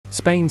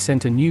Spain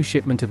sent a new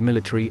shipment of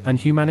military and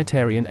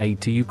humanitarian aid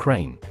to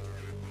Ukraine.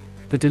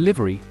 The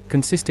delivery,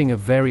 consisting of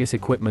various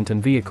equipment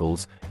and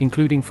vehicles,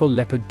 including full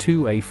Leopard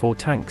 2A4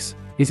 tanks,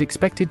 is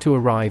expected to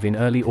arrive in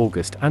early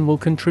August and will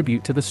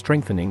contribute to the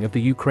strengthening of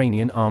the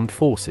Ukrainian armed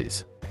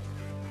forces.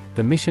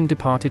 The mission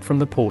departed from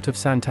the port of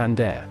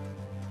Santander.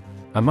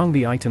 Among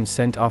the items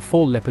sent are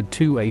 4 Leopard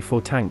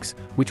 2A4 tanks,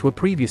 which were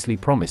previously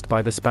promised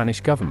by the Spanish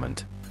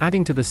government,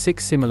 adding to the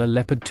 6 similar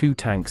Leopard 2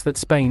 tanks that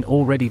Spain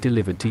already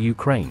delivered to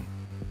Ukraine.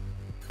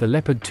 The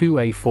Leopard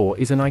 2A4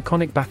 is an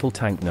iconic battle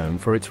tank known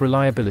for its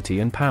reliability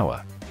and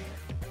power.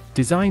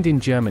 Designed in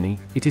Germany,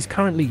 it is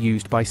currently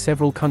used by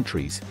several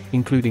countries,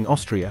 including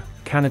Austria,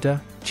 Canada,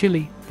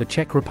 Chile, the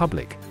Czech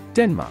Republic,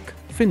 Denmark,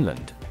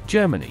 Finland,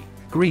 Germany,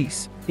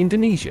 Greece,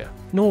 Indonesia,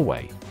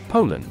 Norway,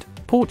 Poland,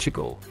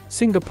 Portugal,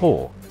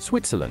 Singapore,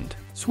 Switzerland,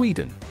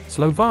 Sweden,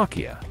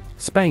 Slovakia,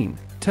 Spain,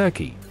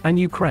 Turkey, and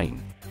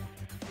Ukraine.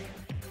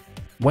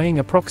 Weighing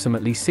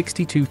approximately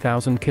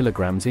 62,000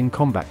 kilograms in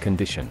combat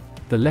condition,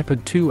 the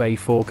Leopard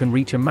 2A4 can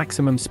reach a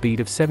maximum speed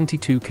of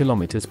 72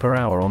 km per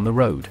hour on the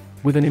road,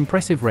 with an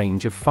impressive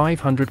range of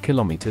 500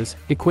 km,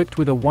 equipped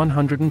with a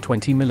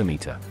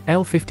 120mm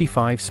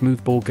L55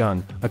 smoothbore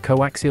gun, a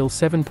coaxial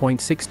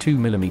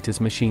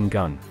 7.62mm machine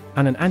gun,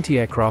 and an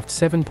anti-aircraft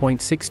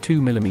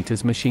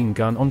 7.62mm machine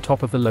gun on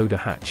top of the loader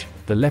hatch.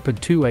 The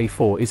Leopard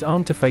 2A4 is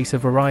armed to face a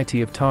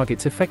variety of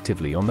targets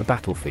effectively on the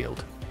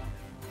battlefield.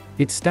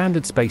 Its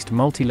standard-spaced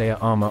multi-layer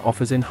armor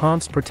offers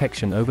enhanced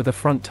protection over the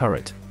front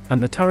turret,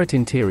 and the turret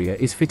interior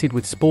is fitted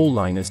with spall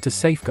liners to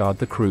safeguard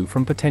the crew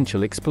from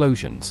potential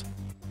explosions.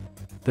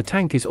 The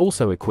tank is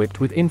also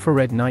equipped with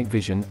infrared night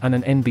vision and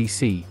an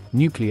NBC,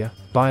 nuclear,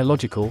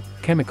 biological,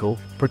 chemical,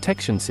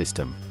 protection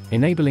system,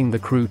 enabling the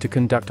crew to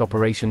conduct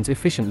operations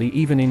efficiently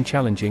even in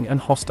challenging and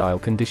hostile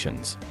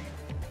conditions.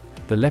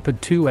 The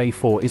Leopard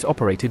 2A4 is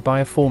operated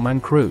by a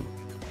 4-man crew.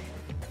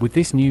 With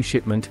this new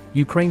shipment,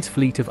 Ukraine's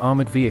fleet of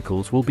armored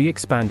vehicles will be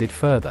expanded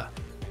further.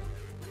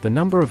 The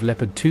number of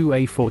Leopard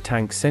 2A4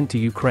 tanks sent to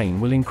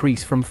Ukraine will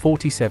increase from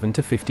 47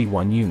 to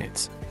 51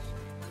 units.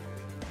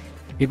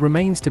 It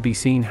remains to be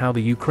seen how the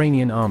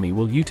Ukrainian army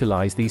will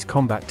utilize these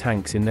combat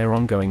tanks in their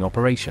ongoing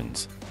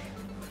operations.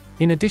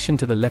 In addition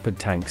to the Leopard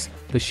tanks,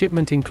 the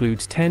shipment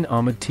includes 10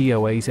 armored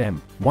TOAs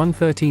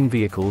M113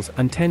 vehicles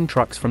and 10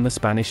 trucks from the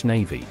Spanish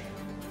Navy.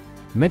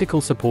 Medical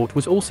support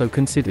was also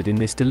considered in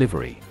this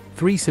delivery.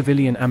 3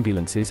 civilian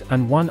ambulances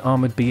and 1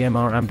 armored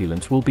BMR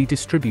ambulance will be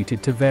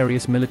distributed to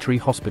various military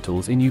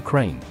hospitals in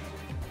Ukraine.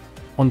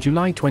 On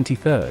July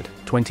 23,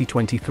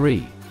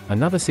 2023,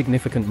 another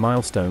significant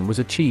milestone was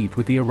achieved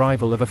with the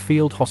arrival of a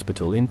field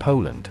hospital in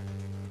Poland.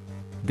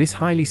 This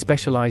highly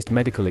specialized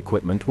medical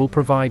equipment will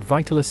provide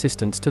vital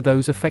assistance to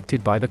those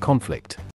affected by the conflict.